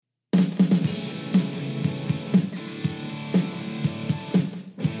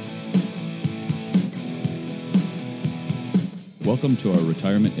Welcome to our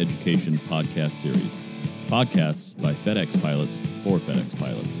Retirement Education Podcast Series. Podcasts by FedEx pilots for FedEx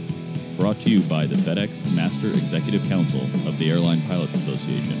pilots. Brought to you by the FedEx Master Executive Council of the Airline Pilots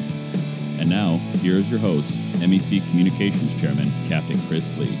Association. And now, here is your host, MEC Communications Chairman, Captain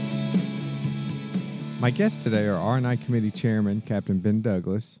Chris Lee. My guests today are R&I Committee Chairman, Captain Ben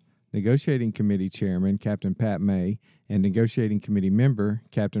Douglas, Negotiating Committee Chairman, Captain Pat May, and Negotiating Committee Member,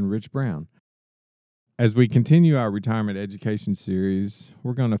 Captain Rich Brown. As we continue our retirement education series,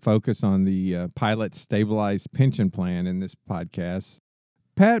 we're going to focus on the Pilot Stabilized Pension Plan in this podcast.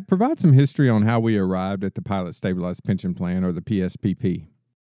 Pat, provide some history on how we arrived at the Pilot Stabilized Pension Plan, or the PSPP.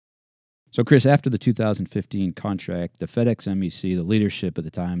 So, Chris, after the 2015 contract, the FedEx MEC, the leadership at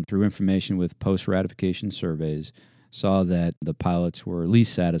the time, through information with post-ratification surveys, saw that the pilots were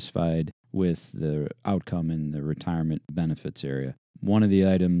least satisfied with the outcome in the retirement benefits area. One of the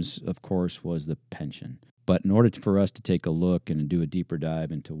items, of course, was the pension. But in order for us to take a look and do a deeper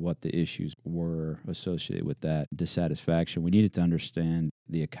dive into what the issues were associated with that dissatisfaction, we needed to understand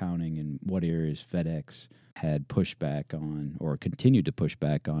the accounting and what areas FedEx had pushed back on or continued to push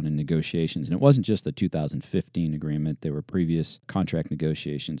back on in negotiations. And it wasn't just the 2015 agreement. There were previous contract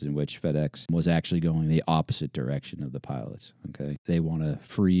negotiations in which FedEx was actually going the opposite direction of the pilots. Okay, they want to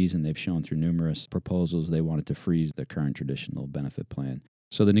freeze, and they've shown through numerous proposals they wanted to freeze the current traditional benefit plan.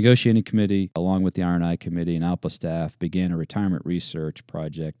 So the negotiating committee, along with the R&I committee and ALPA staff, began a retirement research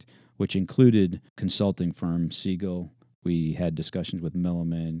project, which included consulting firm Siegel. We had discussions with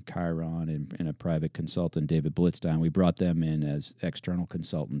Milliman, Chiron, and a private consultant, David Blitzstein. We brought them in as external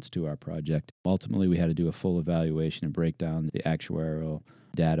consultants to our project. Ultimately, we had to do a full evaluation and break down the actuarial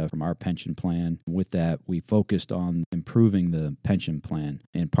data from our pension plan. With that, we focused on improving the pension plan.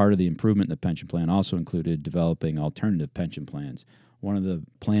 And part of the improvement in the pension plan also included developing alternative pension plans. One of the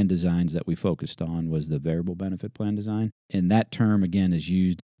plan designs that we focused on was the variable benefit plan design. And that term, again, is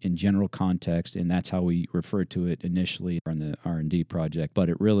used in general context, and that's how we referred to it initially on the R&D project. But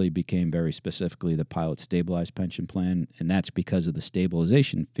it really became very specifically the Pilot Stabilized Pension Plan, and that's because of the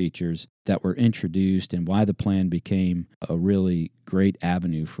stabilization features that were introduced and why the plan became a really great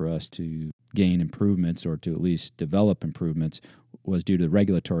avenue for us to gain improvements, or to at least develop improvements, was due to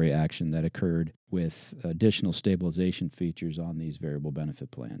regulatory action that occurred with additional stabilization features on these variable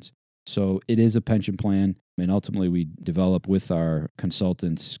benefit plans. So it is a pension plan, and ultimately we developed with our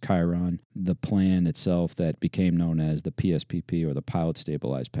consultants, Chiron, the plan itself that became known as the PSPP, or the Pilot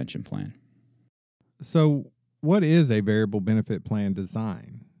Stabilized Pension Plan. So what is a variable benefit plan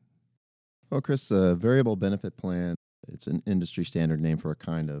design? Well, Chris, a variable benefit plan, it's an industry standard name for a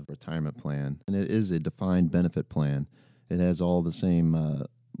kind of retirement plan, and it is a defined benefit plan. It has all the same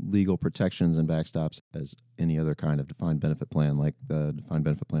legal protections and backstops as any other kind of defined benefit plan, like the defined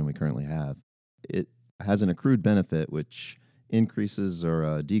benefit plan we currently have. It has an accrued benefit which increases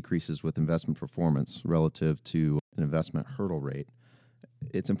or decreases with investment performance relative to an investment hurdle rate.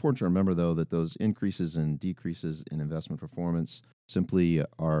 It's important to remember, though, that those increases and decreases in investment performance simply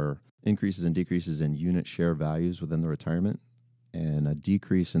are increases and decreases in unit share values within the retirement. And a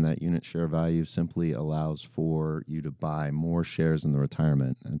decrease in that unit share value simply allows for you to buy more shares in the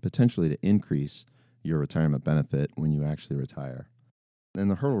retirement and potentially to increase your retirement benefit when you actually retire.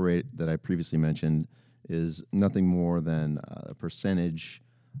 And the hurdle rate that I previously mentioned is nothing more than a percentage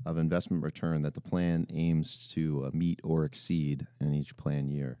of investment return that the plan aims to meet or exceed in each plan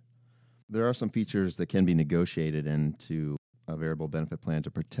year. There are some features that can be negotiated into a variable benefit plan to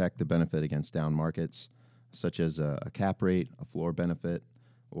protect the benefit against down markets, such as a cap rate, a floor benefit,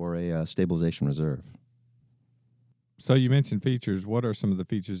 or a stabilization reserve. So you mentioned features. What are some of the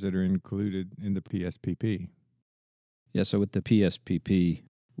features that are included in the PSPP? Yeah, so with the PSPP,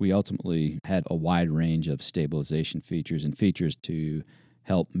 we ultimately had a wide range of stabilization features and features to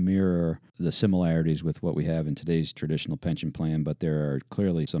help mirror the similarities with what we have in today's traditional pension plan, but there are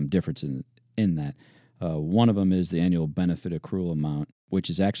clearly some differences in that. One of them is the annual benefit accrual amount, which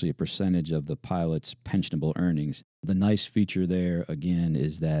is actually a percentage of the pilot's pensionable earnings. The nice feature there, again,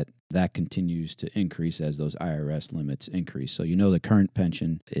 is that continues to increase as those IRS limits increase. So the current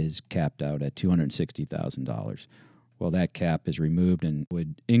pension is capped out at $260,000. Well, that cap is removed and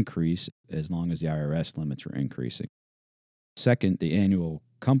would increase as long as the IRS limits were increasing. Second, the annual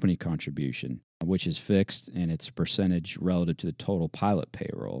company contribution, which is fixed, and it's a percentage relative to the total pilot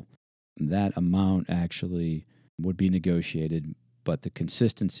payroll. That amount actually would be negotiated, but the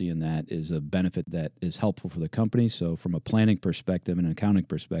consistency in that is a benefit that is helpful for the company. So from a planning perspective and an accounting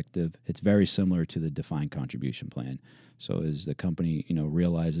perspective, it's very similar to the defined contribution plan. So as the company,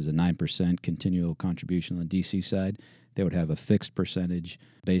 realizes a 9% continual contribution on the DC side, they would have a fixed percentage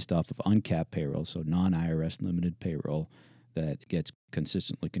based off of uncapped payroll, so non-IRS limited payroll, that gets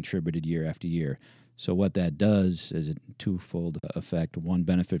consistently contributed year after year. So what that does is a twofold effect. One,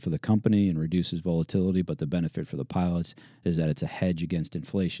 benefit for the company and reduces volatility, but the benefit for the pilots is that it's a hedge against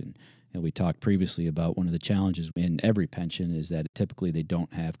inflation. And we talked previously about one of the challenges in every pension is that typically they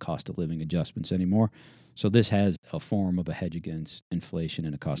don't have cost of living adjustments anymore. So this has a form of a hedge against inflation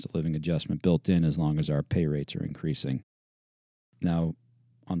and a cost of living adjustment built in as long as our pay rates are increasing. Now,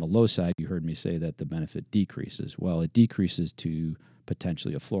 on the low side, you heard me say that the benefit decreases. Well, it decreases to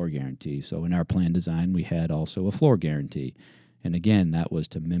potentially a floor guarantee. So in our plan design, we had also a floor guarantee. And again, that was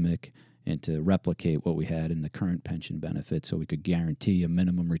to mimic and to replicate what we had in the current pension benefit so we could guarantee a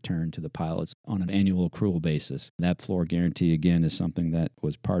minimum return to the pilots on an annual accrual basis. That floor guarantee, again, is something that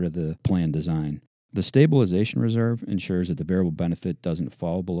was part of the plan design. The stabilization reserve ensures that the variable benefit doesn't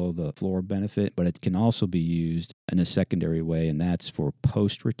fall below the floor benefit, but it can also be used in a secondary way, and that's for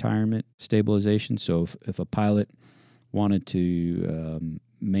post-retirement stabilization. So if a pilot wanted to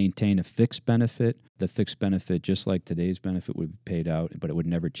maintain a fixed benefit, the fixed benefit, just like today's benefit, would be paid out, but it would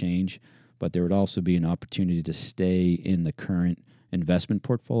never change. But there would also be an opportunity to stay in the current investment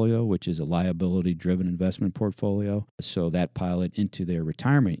portfolio, which is a liability-driven investment portfolio. So that pilot into their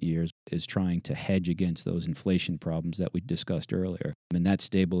retirement years is trying to hedge against those inflation problems that we discussed earlier. And that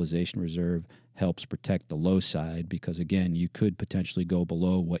stabilization reserve helps protect the low side because, again, you could potentially go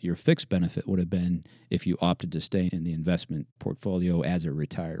below what your fixed benefit would have been if you opted to stay in the investment portfolio as a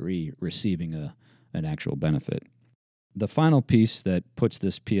retiree receiving an actual benefit. The final piece that puts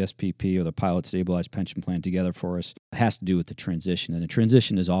this PSPP, or the Pilot Stabilized Pension Plan, together for us has to do with the transition. And the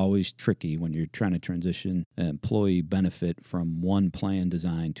transition is always tricky when you're trying to transition an employee benefit from one plan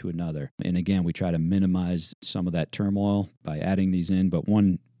design to another. And again, we try to minimize some of that turmoil by adding these in. But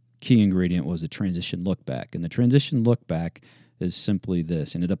one key ingredient was the transition look back. And the transition look back is simply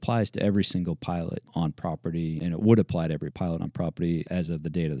this, and it applies to every single pilot on property, and it would apply to every pilot on property as of the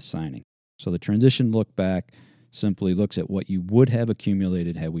date of the signing. So the transition look back simply looks at what you would have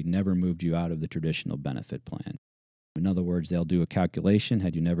accumulated had we never moved you out of the traditional benefit plan. In other words, they'll do a calculation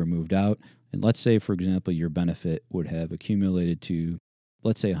had you never moved out. And let's say, for example, your benefit would have accumulated to,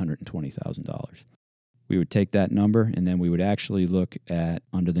 let's say, $120,000. We would take that number, and then we would actually look at,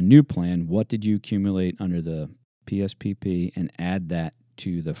 under the new plan, what did you accumulate under the PSPP, and add that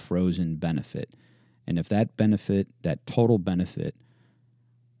to the frozen benefit. And if that benefit, that total benefit,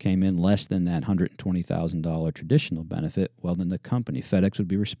 came in less than that $120,000 traditional benefit, well, then the company, FedEx, would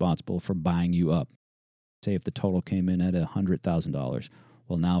be responsible for buying you up. Say if the total came in at $100,000,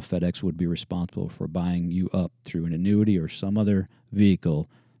 well, now FedEx would be responsible for buying you up through an annuity or some other vehicle,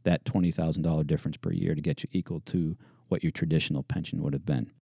 that $20,000 difference per year to get you equal to what your traditional pension would have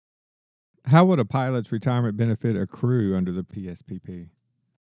been. How would a pilot's retirement benefit accrue under the PSPP?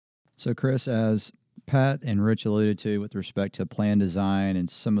 So, Chris, as Pat and Rich alluded to with respect to plan design and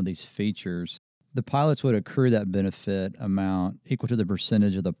some of these features, the pilots would accrue that benefit amount equal to the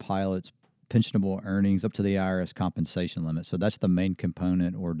percentage of the pilot's pensionable earnings up to the IRS compensation limit. So that's the main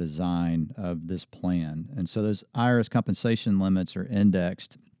component or design of this plan. And so those IRS compensation limits are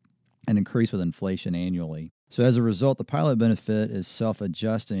indexed and increase with inflation annually. So as a result, the pilot benefit is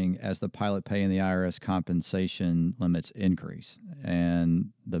self-adjusting as the pilot pay and the IRS compensation limits increase.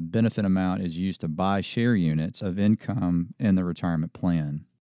 And the benefit amount is used to buy share units of income in the retirement plan.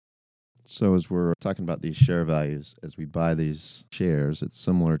 So as we're talking about these share values, as we buy these shares, it's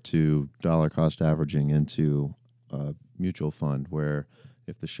similar to dollar cost averaging into a mutual fund, where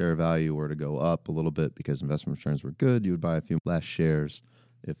if the share value were to go up a little bit because investment returns were good, you would buy a few less shares.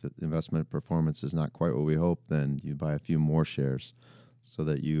 If the investment performance is not quite what we hope, then you buy a few more shares so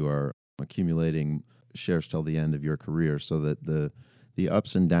that you are accumulating shares till the end of your career, so that the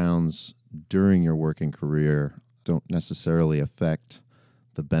ups and downs during your working career don't necessarily affect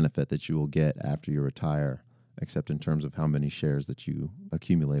the benefit that you will get after you retire, except in terms of how many shares that you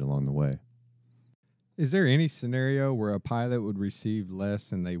accumulate along the way. Is there any scenario where a pilot would receive less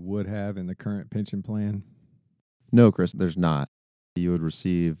than they would have in the current pension plan? No, Chris, there's not. You would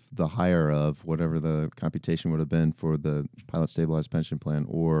receive the higher of whatever the computation would have been for the Pilot Stabilized Pension Plan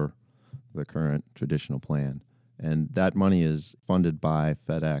or the current traditional plan. And that money is funded by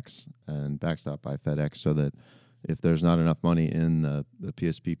FedEx and backstopped by FedEx, so that if there's not enough money in the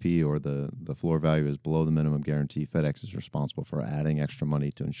PSPP or the floor value is below the minimum guarantee, FedEx is responsible for adding extra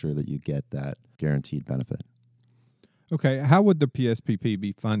money to ensure that you get that guaranteed benefit. Okay, how would the PSPP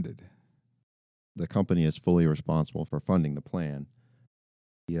be funded? The company is fully responsible for funding the plan.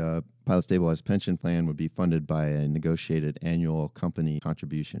 The Pilot Stabilized Pension Plan would be funded by a negotiated annual company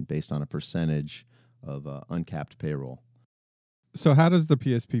contribution based on a percentage of uncapped payroll. So how does the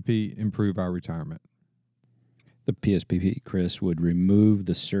PSPP improve our retirement? The PSPP, Chris, would remove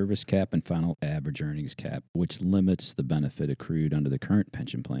the service cap and final average earnings cap, which limits the benefit accrued under the current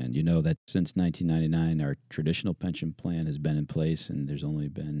pension plan. You know that since 1999, our traditional pension plan has been in place, and there's only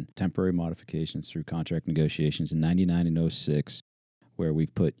been temporary modifications through contract negotiations in 99 and 06, where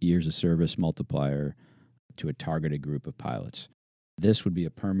we've put years of service multiplier to a targeted group of pilots. This would be a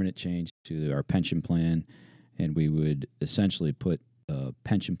permanent change to our pension plan, and we would essentially put a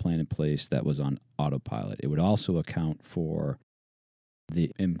pension plan in place that was on autopilot. It would also account for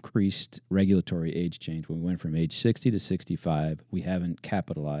the increased regulatory age change. When we went from age 60 to 65, we haven't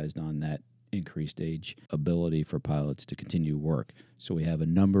capitalized on that increased age ability for pilots to continue work. So we have a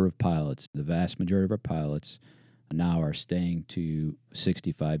number of pilots, the vast majority of our pilots now are staying to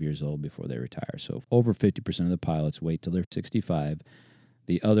 65 years old before they retire. So over 50% of the pilots wait till they're 65.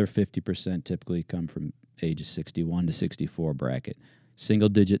 The other 50% typically come from ages 61 to 64 bracket.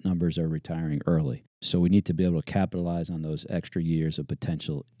 Single-digit numbers are retiring early. So we need to be able to capitalize on those extra years of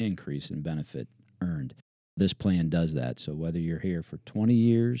potential increase in benefit earned. This plan does that. So whether you're here for 20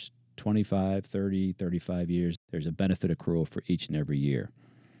 years, 25, 30, 35 years, there's a benefit accrual for each and every year.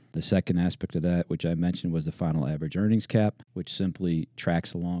 The second aspect of that, which I mentioned, was the final average earnings cap, which simply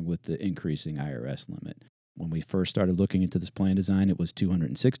tracks along with the increasing IRS limit. When we first started looking into this plan design, it was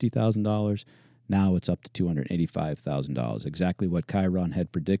 $260,000. Now it's up to $285,000, exactly what Chiron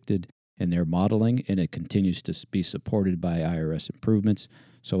had predicted in their modeling, and it continues to be supported by IRS improvements.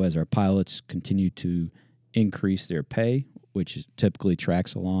 So as our pilots continue to increase their pay, which typically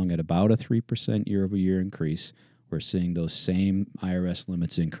tracks along at about a 3% year-over-year increase, we're seeing those same IRS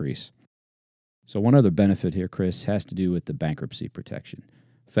limits increase. So one other benefit here, Chris, has to do with the bankruptcy protection.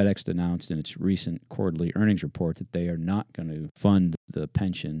 FedEx announced in its recent quarterly earnings report that they are not going to fund the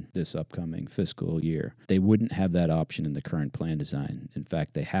pension this upcoming fiscal year. They wouldn't have that option in the current plan design. In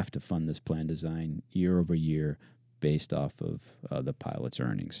fact, they have to fund this plan design year over year based off of the pilot's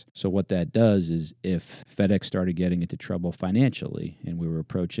earnings. So what that does is if FedEx started getting into trouble financially and we were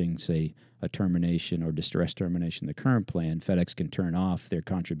approaching, say, a termination or distress termination, the current plan, FedEx can turn off their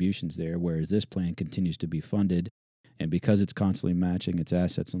contributions there, whereas this plan continues to be funded. And because it's constantly matching its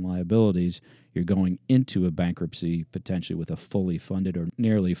assets and liabilities, you're going into a bankruptcy potentially with a fully funded or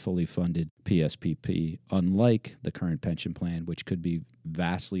nearly fully funded PSPP, unlike the current pension plan, which could be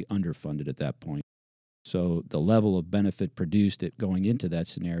vastly underfunded at that point. So the level of benefit produced going into that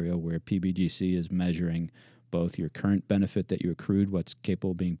scenario where PBGC is measuring both your current benefit that you accrued, what's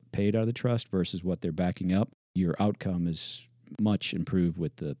capable of being paid out of the trust versus what they're backing up, your outcome is much improved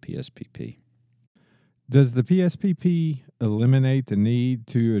with the PSPP. Does the PSPP eliminate the need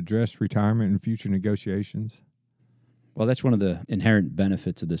to address retirement in future negotiations? Well, that's one of the inherent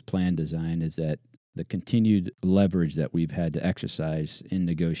benefits of this plan design is that the continued leverage that we've had to exercise in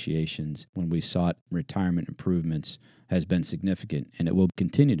negotiations when we sought retirement improvements has been significant, and it will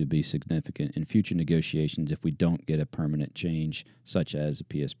continue to be significant in future negotiations if we don't get a permanent change such as a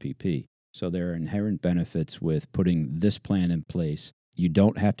PSPP. So there are inherent benefits with putting this plan in place. You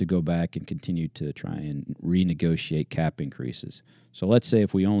don't have to go back and continue to try and renegotiate cap increases. So let's say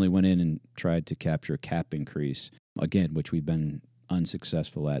if we only went in and tried to capture a cap increase, again, which we've been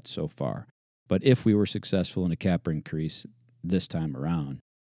unsuccessful at so far. But if we were successful in a cap increase this time around,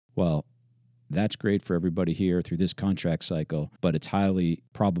 well, that's great for everybody here through this contract cycle, but it's highly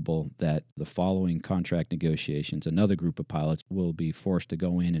probable that the following contract negotiations, another group of pilots will be forced to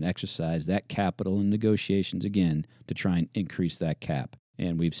go in and exercise that capital in negotiations again to try and increase that cap.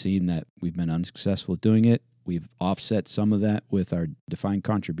 And we've seen that we've been unsuccessful at doing it. We've offset some of that with our defined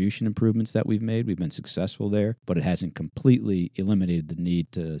contribution improvements that we've made. We've been successful there, but it hasn't completely eliminated the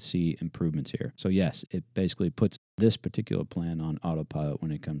need to see improvements here. So yes, it basically puts this particular plan on autopilot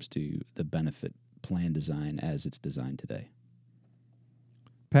when it comes to the benefit plan design as it's designed today.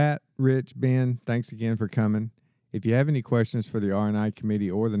 Pat, Rich, Ben, thanks again for coming. If you have any questions for the R&I committee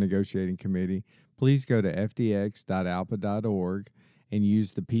or the negotiating committee, please go to fdx.alpa.org and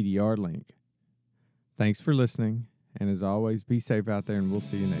use the PDR link. Thanks for listening, and as always, be safe out there, and we'll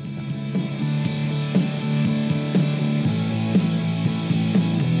see you next time.